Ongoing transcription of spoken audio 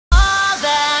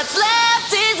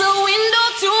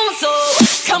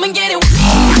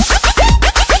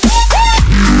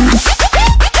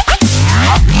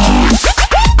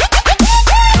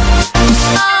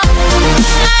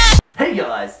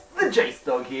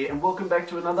here and welcome back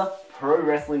to another Pro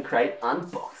Wrestling Crate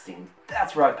unboxing.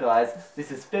 That's right guys,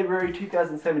 this is February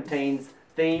 2017's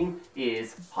theme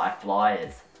is High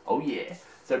Flyers. Oh yeah.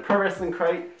 So Pro Wrestling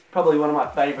Crate, probably one of my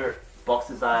favourite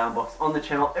boxes I unbox on the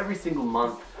channel every single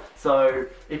month. So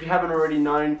if you haven't already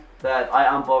known that I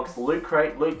unbox Loot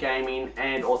Crate, Loot Gaming,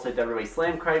 and also WWE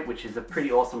Slam Crate, which is a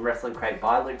pretty awesome wrestling crate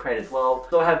by Loot Crate as well.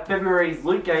 So I have February's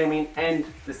Loot Gaming and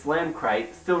the Slam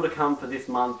Crate still to come for this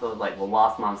month, or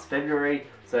last month's February.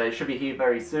 So it should be here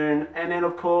very soon. And then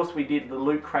of course we did the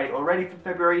Loot Crate already for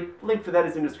February. Link for that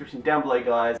is in the description down below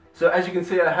guys. So as you can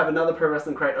see I have another Pro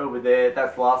Wrestling Crate over there.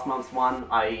 That's last month's one.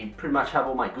 I pretty much have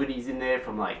all my goodies in there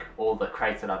from all the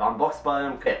crates that I've unboxed by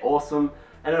them. They're awesome.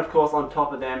 And of course on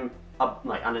top of them,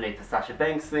 underneath the Sasha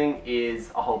Banks thing,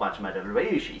 is a whole bunch of my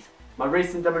WWE OOSHIES. My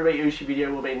recent WWE OOSHIE video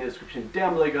will be in the description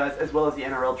down below guys, as well as the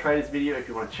NRL Traders video if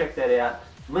you want to check that out.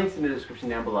 Links in the description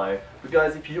down below. But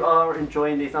guys, if you are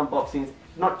enjoying these unboxings,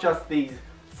 not just these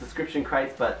subscription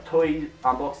crates, but toy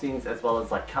unboxings as well as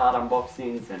card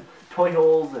unboxings and toy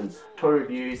hauls and toy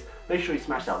reviews, make sure you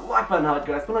smash that like button hard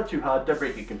guys, but not too hard, don't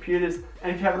break your computers.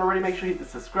 And if you haven't already, make sure you hit the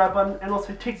subscribe button and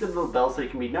also tick the little bell so you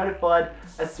can be notified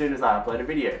as soon as I upload a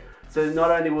video. So not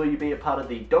only will you be a part of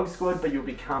the Dog Squad, but you'll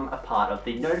become a part of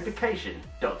the notification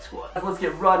Dog Squad. Let's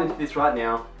get right into this right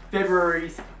now.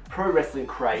 February's Pro Wrestling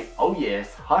Crate, oh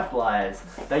yes, High Flyers.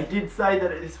 They did say that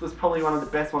this was probably one of the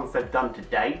best ones they've done to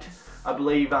date. I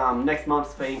believe next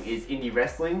month's theme is Indie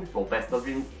Wrestling, or Best of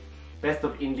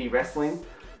Indie Wrestling.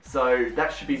 So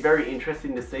that should be very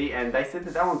interesting to see, and they said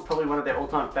that that one's probably one of their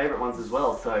all-time favourite ones as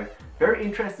well. So very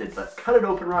interested. Let's cut it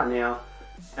open right now,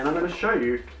 and I'm going to show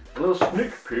you a little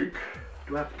sneak peek.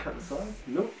 Do I have to cut the size?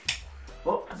 Nope.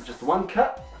 Well, just one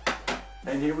cut,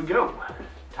 and here we go.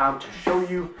 Time to show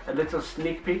you a little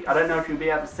sneak peek. I don't know if you'll be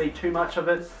able to see too much of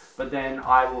it, but then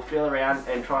I will feel around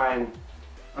and try and...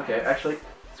 Okay, actually,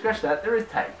 scratch that, there is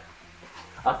tape.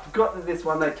 I forgot that this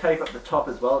one they tape up the top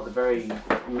as well at the very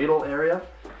middle area,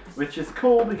 which is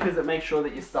cool because it makes sure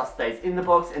that your stuff stays in the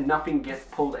box and nothing gets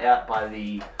pulled out by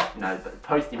the, the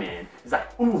postie man. It's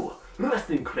like, ooh,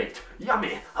 wrestling crate,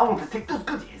 yummy, I want to take those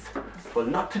goodies. Well,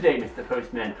 not today, Mr.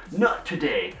 Postman, not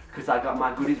today, because I got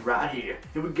my goodies right here.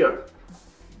 Here we go.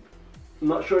 I'm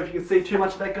not sure if you can see too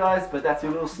much of that guys, but that's a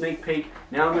little sneak peek.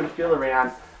 Now I'm going to feel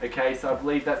around. Okay, so I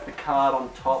believe that's the card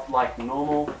on top like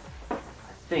normal. I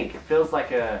think it feels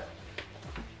like a...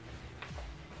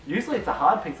 Usually it's a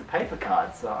hard piece of paper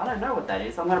card, so I don't know what that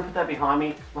is. I'm going to put that behind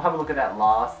me. We'll have a look at that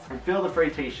last. And feel the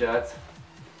free t-shirts.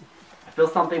 I feel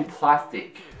something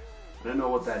plastic. I don't know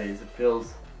what that is. It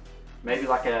feels maybe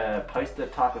like a poster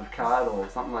type of card or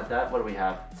something like that. What do we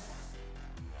have?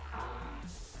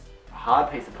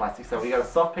 Hard piece of plastic. So we got a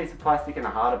soft piece of plastic and a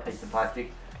harder piece of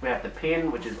plastic. We have the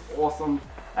pin, which is awesome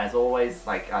as always.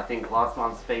 I think last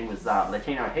month's theme was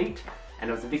Latino Heat, and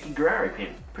it was a Vicky Guerrero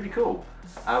pin. Pretty cool.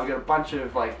 We got a bunch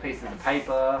of pieces of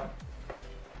paper.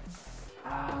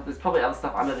 There's probably other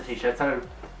stuff under the t-shirt. So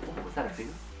was that a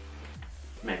figure?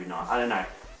 Maybe not. I don't know.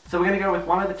 So we're going to go with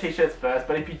one of the t-shirts first,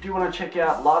 but if you do want to check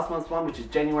out last month's one, which is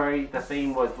January, the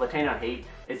theme was Latino Heat.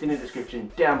 It's in the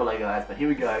description down below guys, but here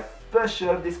we go. First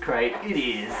shirt of this crate, it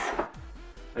is,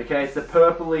 okay, it's a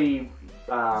purpley,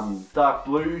 dark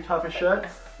blue type of shirt.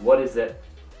 What is it?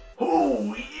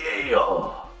 Oh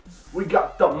yeah! We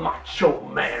got the Macho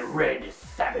Man Randy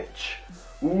Savage.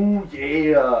 Ooh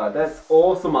yeah, that's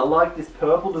awesome. I like this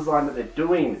purple design that they're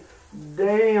doing.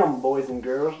 Damn, boys and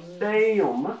girls,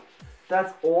 damn.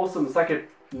 That's awesome. It's like a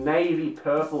navy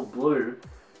purple blue,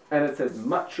 and it says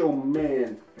Macho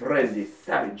Man Randy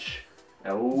Savage.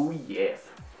 Oh yes.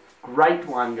 Great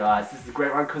one guys, this is a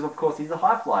great one because of course he's a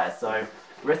high flyer, so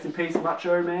rest in peace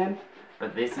Macho Man,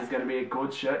 but this is going to be a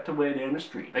good shirt to wear down the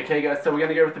street. Okay guys, so we're going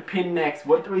to go with the pin next.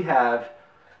 What do we have?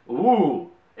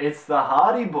 Ooh, it's the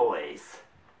Hardy Boys.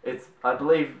 It's, I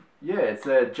believe, yeah, it's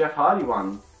a Jeff Hardy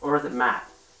one, or is it Matt?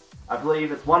 I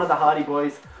believe it's one of the Hardy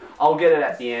Boys. I'll get it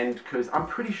at the end because I'm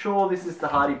pretty sure this is the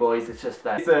Hardy Boys. It's just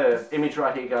that, it's an image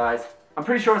right here guys. I'm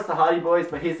pretty sure it's the Hardy Boys,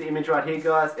 but here's the image right here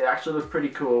guys. It actually looks pretty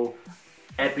cool.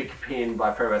 Epic pin by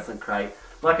Pro Wrestling Crate.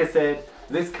 Like I said,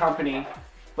 this company,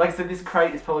 this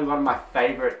crate is probably one of my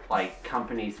favorite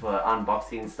companies for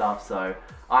unboxing and stuff, so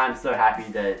I am so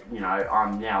happy that,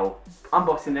 I'm now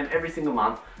unboxing them every single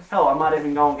month. Hell, I might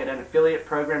even go and get an affiliate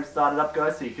program started up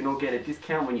guys, so you can all get a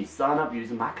discount when you sign up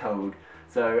using my code.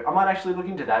 So I might actually look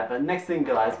into that, but next thing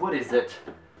guys, what is it?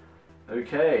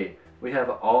 Okay, we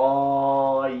have,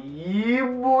 oh yeah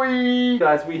boy!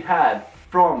 Guys, we have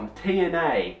from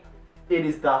TNA, it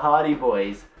is the Hardy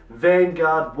Boys,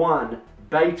 Vanguard 1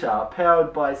 Beta,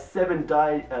 powered by 7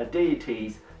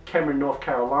 deities, Cameron, North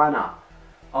Carolina.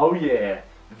 Oh yeah,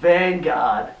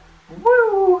 Vanguard.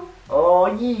 Woo! Oh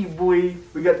yeah, boy.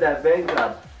 We got that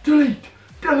Vanguard. Delete!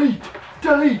 Delete!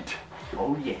 Delete!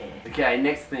 Oh yeah. Okay,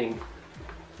 next thing.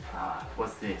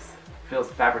 What's this? Feels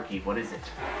fabricy. What is it?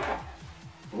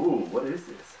 Ooh, what is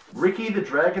this? Ricky the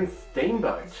Dragon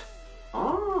Steamboat.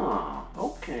 Ah,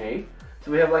 okay.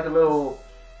 So we have like a little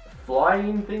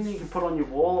flying thing that you can put on your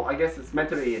wall. I guess it's meant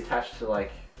to be attached to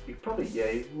like, you could probably,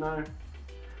 yeah, no.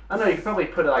 I know you could probably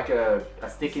put like a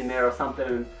stick in there or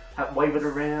something and wave it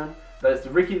around. But it's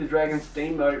the Ricky the Dragon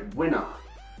Steamboat winner.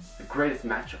 The greatest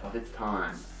match of its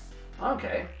time.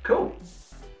 Okay, cool.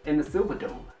 In the Silver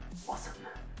Dome. Awesome.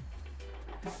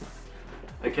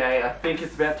 Okay, I think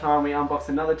it's about time we unbox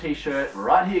another t-shirt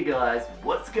right here, guys.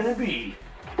 What's gonna be?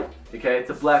 Okay, it's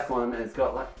a black one and it's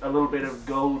got like a little bit of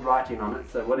gold writing on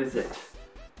it. So what is it?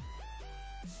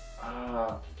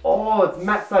 Oh, it's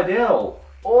Matt Sydal.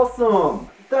 Awesome.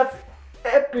 That's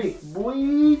epic,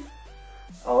 boys.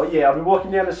 Oh yeah, I'll be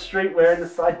walking down the street wearing the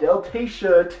Sydal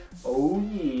t-shirt. Oh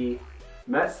yeah.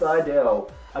 Matt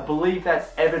Sydal. I believe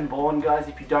that's Evan Bourne, guys,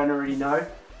 if you don't already know.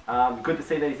 Good to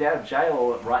see that he's out of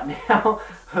jail right now.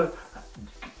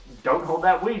 Don't hold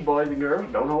that weed, boys and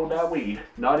girls. Don't hold that weed.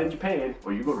 Not in Japan,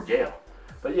 or you go to jail.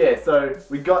 But yeah, so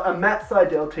we got a Matt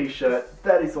Sydal t-shirt.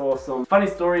 That is awesome. Funny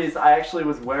story is I actually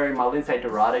was wearing my Lince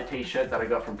Dorado t-shirt that I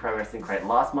got from Pro Wrestling Crate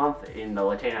last month in the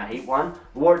Latino Ep1.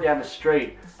 Wore it down the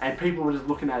street and people were just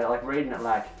looking at it, like reading it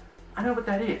like, I know what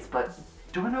that is, but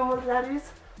do I know what that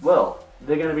is? Well,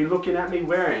 they're going to be looking at me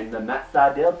wearing the Matt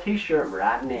Sydal t-shirt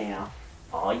right now.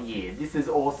 Oh yeah, this is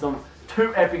awesome.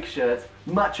 2 epic shirts,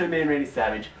 Macho Man Randy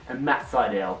Savage and Matt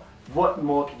Sydal. What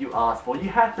more could you ask for? You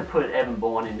had to put Evan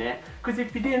Bourne in there, because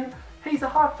if you didn't, he's a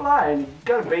high flyer and you've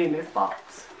got to be in this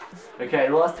box. Okay,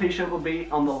 last t-shirt will be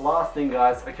on the last thing,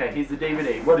 guys. Okay, here's the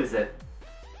DVD. What is it?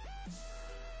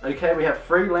 Okay, we have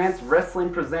Freelance Wrestling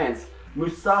Presents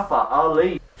Mustafa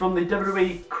Ali from the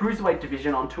WWE Cruiserweight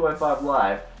division on 205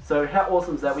 Live. So how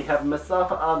awesome is that? We have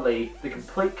Mustafa Ali, the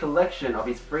complete collection of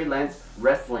his freelance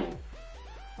wrestling.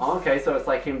 Okay, so it's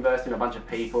like him versing a bunch of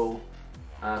people.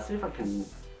 See if I can...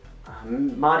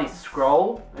 Marty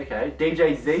Scroll, okay.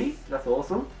 DJ Z, that's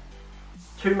awesome.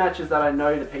 2 matches that I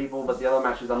know the people, but the other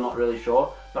matches I'm not really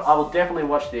sure. But I will definitely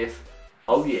watch this.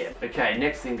 Oh yeah. Okay,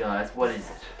 next thing, guys, what is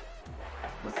it?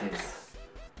 What's this?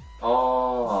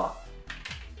 Oh,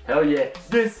 hell yeah.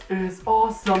 This is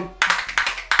awesome.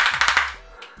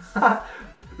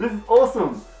 This is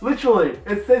awesome. Literally,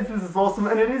 it says this is awesome,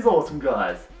 and it is awesome,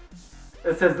 guys.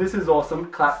 It says this is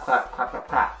awesome. Clap, clap, clap, clap,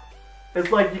 clap.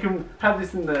 It's like you can have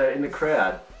this in the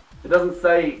crowd. It doesn't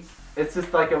say. It's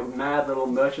just like a mad little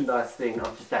merchandise thing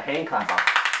of just a hand clapper.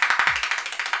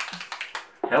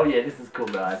 Hell yeah, this is cool,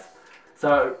 guys.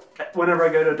 So whenever I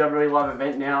go to a WWE live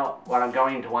event now, when I'm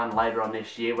going to one later on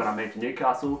this year when I move to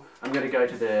Newcastle, I'm going to go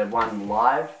to the one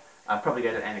live. I'll probably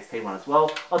go to the NXT one as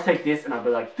well. I'll take this and I'll be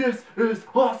like, this is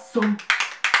awesome.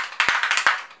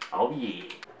 Oh yeah.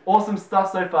 Awesome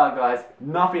stuff so far, guys.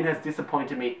 Nothing has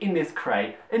disappointed me in this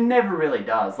crate. It never really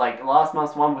does. Like last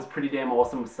month's one was pretty damn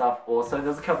awesome stuff also.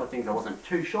 There's a couple of things I wasn't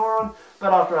too sure on,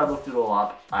 but after I looked it all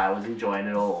up, I was enjoying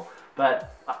it all.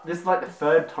 But this is like the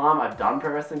 3rd time I've done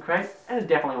Pro Wrestling Crate, and it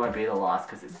definitely won't be the last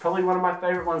because it's probably one of my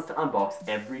favourite ones to unbox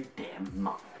every damn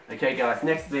month. Okay guys,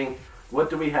 next thing, what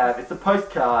do we have? It's a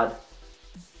postcard.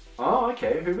 Oh,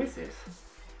 okay, who is this?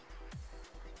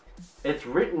 It's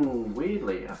written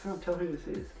weirdly. I can't tell who this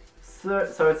is.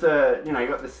 So it's a, you know, you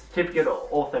got the certificate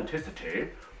of authenticity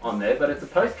on there, but it's a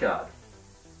postcard.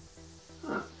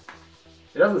 Huh.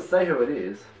 It doesn't say who it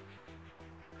is.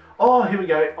 Oh, here we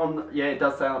go. Yeah, it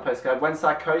does say on the postcard. When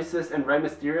Psychosis and Rey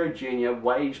Mysterio Jr.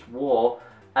 waged war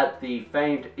at the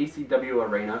famed ECW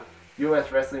arena,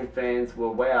 US wrestling fans were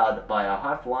wowed by a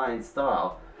high-flying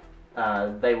style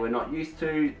they were not used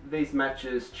to. These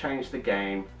matches changed the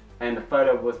game, and the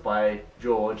photo was by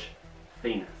George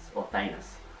Thanos.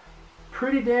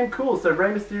 Pretty damn cool. So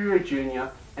Rey Mysterio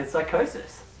Jr. and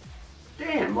Psychosis.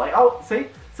 Damn, like, oh, see,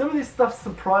 some of this stuff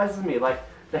surprises me, like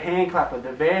the hand clapper,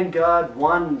 the Vanguard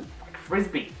 1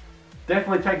 frisbee.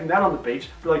 Definitely taking that on the beach.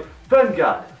 Be like,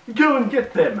 Vanguard, go and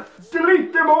get them,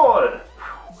 delete them all.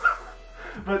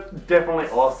 But definitely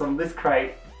awesome. This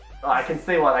crate, I can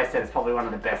see why they said it's probably one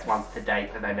of the best ones to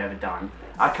date that they've ever done.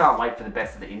 I can't wait for the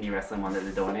best of the indie wrestling one that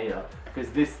they're doing either, because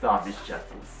this stuff is just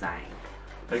insane.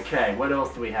 Okay, what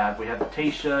else do we have? We have the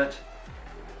t-shirt.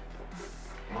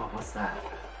 Oh, what's that?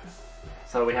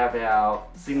 So we have our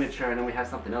signature and then we have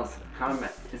something else.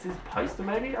 Is this a poster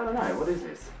maybe? I don't know. What is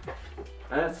this?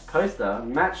 It's a poster.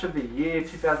 Match of the year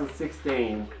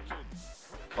 2016.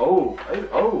 Oh,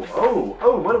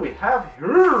 what do we have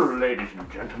here, ladies and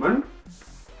gentlemen?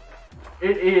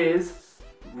 It is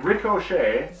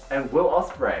Ricochet and Will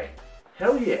Ospreay.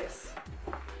 Hell yes.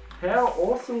 How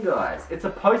awesome, guys. It's a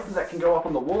poster that can go up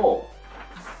on the wall.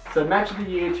 So match of the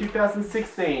year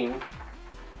 2016,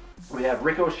 we have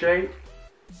Ricochet.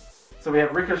 So we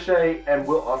have Ricochet and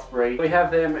Will Ospreay. We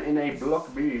have them in a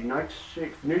Block B,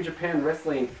 New Japan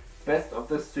Wrestling Best of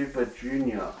the Super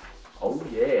Junior. Oh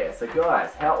yeah. So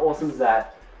guys, how awesome is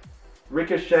that?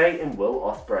 Ricochet and Will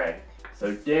Ospreay.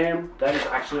 So damn, that is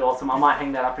actually awesome. I might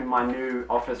hang that up in my new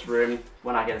office room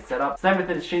when I get it set up. Same with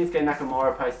the Shinsuke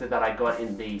Nakamura poster that I got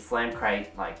in the Slam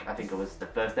Crate, like I think it was the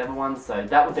first ever one. So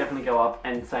that will definitely go up,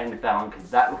 and same with that one because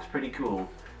that looks pretty cool.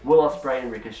 Will Ospreay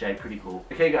and Ricochet, pretty cool.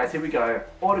 Okay guys, here we go.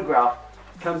 Autograph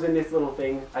comes in this little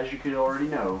thing, as you could already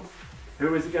know.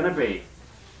 Who is it gonna be?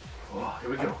 Oh, here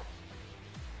we go.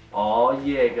 Oh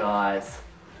yeah guys.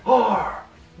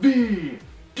 RVD!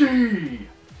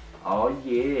 Oh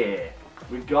yeah.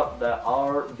 We got the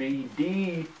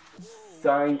RVD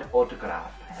signed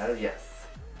autograph. Hell yes.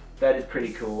 That is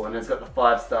pretty cool. And it's got the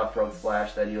 5-star frog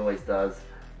splash that he always does.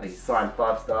 Like he signed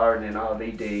 5-star and then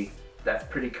RVD. That's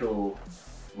pretty cool.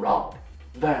 Rob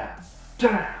Van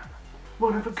Dam.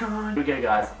 One of a kind. Okay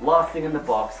guys, last thing in the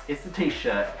box is the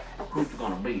t-shirt. Who's it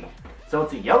gonna be? So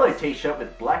it's a yellow t-shirt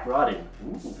with black writing.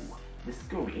 Ooh, this is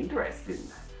gonna be interesting.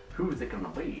 Who is it gonna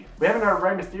be? We haven't had a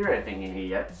Rey Mysterio thing in here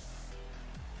yet.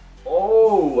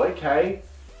 Oh, okay.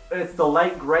 It's the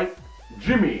late great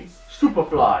Jimmy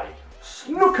Superfly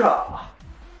Snuka.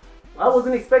 I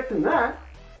wasn't expecting that.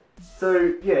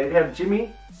 So yeah, we have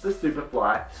Jimmy the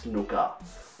Superfly Snuka.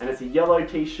 And it's a yellow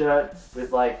t-shirt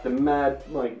with like the mad,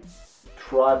 like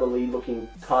tribally looking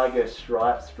tiger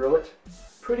stripes through it.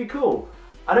 Pretty cool.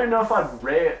 I don't know if I would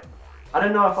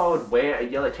wear a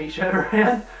yellow t-shirt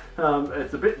around.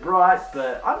 It's a bit bright,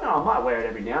 but I don't know, I might wear it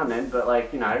every now and then, but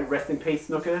like, you know, rest in peace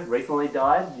Snooker, recently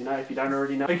died, you know, if you don't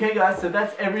already know. Okay guys, so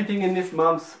that's everything in this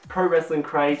month's Pro Wrestling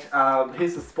Crate.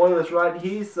 Here's the spoilers right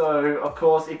here. So, of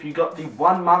course, if you got the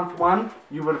 1 month one,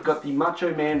 you would have got the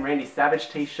Macho Man Randy Savage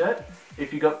t-shirt.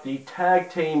 If you got the Tag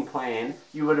Team Plan,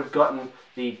 you would have gotten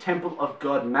the Temple of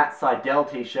God Matt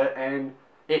Sydal t-shirt, and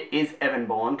it is Evan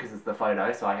Bourne, because it's the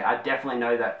photo, so I definitely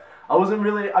know that. I wasn't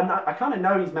really, I kind of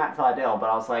know he's Matt Sydal, but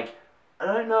I was like, I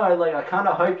don't know, like I kind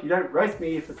of hope you don't roast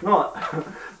me if it's not.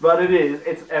 But it is,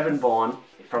 it's Evan Bourne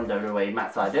from WWE,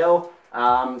 Matt Sydal.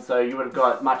 So you would have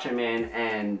got Macho Man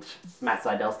and Matt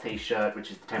Sydal's t-shirt,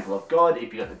 which is the Temple of God,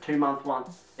 if you got the 2 month one.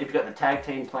 If you got the Tag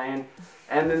Team Plan,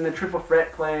 and then the Triple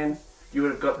Threat Plan, you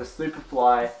would have got the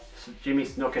Superfly Jimmy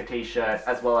Snuka t-shirt,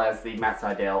 as well as the Matt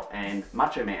Sydal and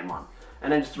Macho Man one.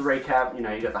 And then just to recap, you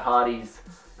know, you got the Hardys,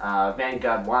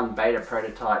 Vanguard 1 beta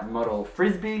prototype model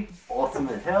Frisbee, awesome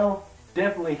as hell,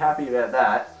 definitely happy about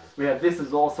that. We have This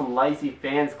Is Awesome Lazy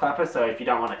Fans clapper, so if you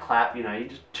don't want to clap, you know, you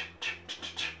just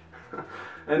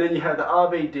and then you have the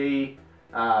RVD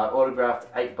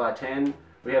autographed 8x10.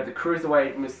 We have the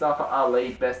Cruiserweight Mustafa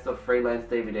Ali Best of Freelance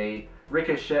DVD,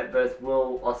 Ricochet vs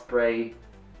Will Ospreay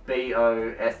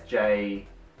BOSJ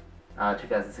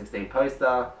 2016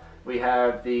 poster. We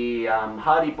have the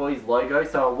Hardy Boys logo,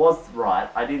 so it was right.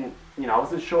 I didn't, you know, I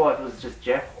wasn't sure if it was just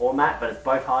Jeff or Matt, but it's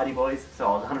both Hardy Boys, so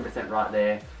I was 100% right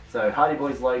there. So Hardy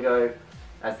Boys logo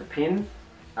as the pin.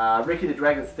 Ricky the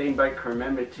Dragon Steamboat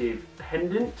commemorative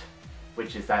pendant,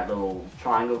 which is that little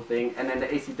triangle thing. And then the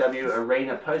ECW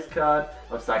Arena postcard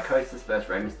of Psychosis vs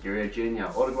Rey Mysterio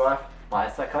Jr. autographed by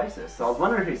Psychosis. So I was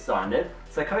wondering who signed it.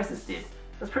 Psychosis did.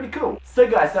 That's pretty cool. So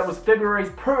guys, that was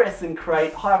February's Pro Wrestling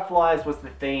Crate. High Flyers was the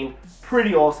theme.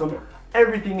 Pretty awesome.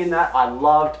 Everything in that I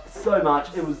loved so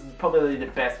much. It was probably the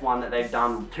best one that they've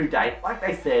done to date. Like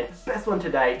they said, best one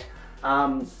to date.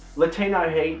 Latino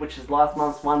Heat, which is last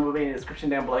month's one, will be in the description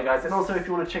down below, guys. And also if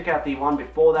you want to check out the one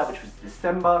before that, which was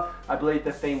December, I believe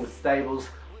the theme was stables.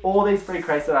 All these 3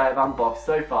 crates that I have unboxed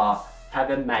so far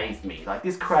have amazed me. Like,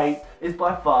 this crate is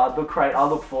by far the crate I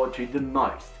look forward to the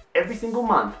most. Every single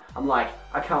month, I'm like,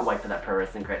 I can't wait for that Pro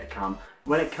Wrestling Crate to come.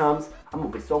 When it comes, I'm gonna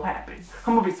be so happy.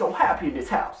 I'm gonna be so happy in this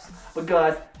house. But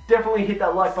guys, definitely hit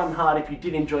that like button hard if you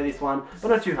did enjoy this one, but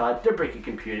not too hard, don't break your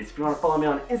computers. If you want to follow me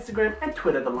on Instagram and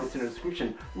Twitter, the links in the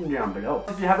description down below.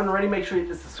 If you haven't already, make sure you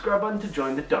hit the subscribe button to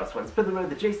join the Dog Squad. Spread the word of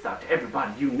the J-Star to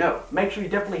everybody you know. Make sure you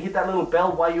definitely hit that little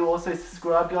bell while you also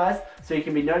subscribe, guys, so you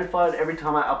can be notified every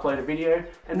time I upload a video.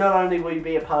 And not only will you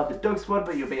be a part of the Dog Squad,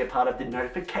 but you'll be a part of the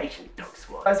notification Dog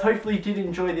Squad. Guys, hopefully you did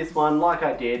enjoy this one like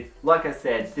I did. Like I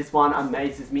said, this one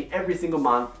amazes me every single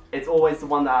month. It's always the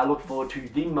one that I look forward to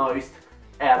the most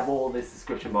out of all this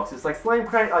description boxes. Like Slam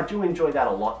Crate, I do enjoy that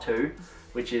a lot too,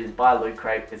 which is by Loot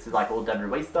Crate. This is like all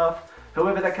WWE stuff.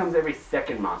 However, that comes every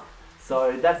 2nd month.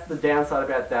 So that's the downside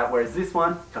about that, whereas this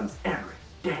one comes every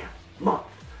damn month.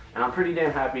 and I'm pretty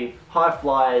damn happy. High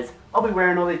flyers. I'll be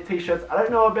wearing all these t-shirts. I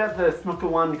don't know about the snooker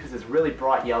one because it's really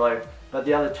bright yellow, but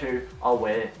the other two I'll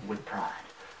wear with pride.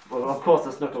 Well, of course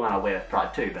the snooker one I'll wear with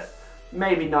pride too, but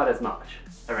maybe not as much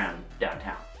around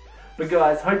downtown. But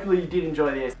guys, hopefully you did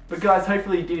enjoy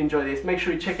this. Make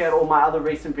sure you check out all my other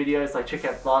recent videos, like check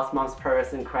out last month's Pro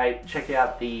Wrestling Crate, check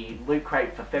out the Loot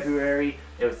Crate for February,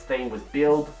 its theme was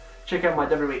Build. Check out my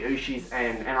WWE OOSHIES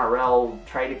and NRL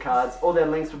trader cards. All their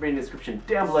links will be in the description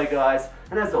down below, guys.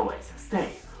 And as always,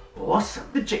 stay awesome.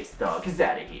 The JaseDawg is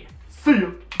out of here. See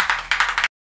ya!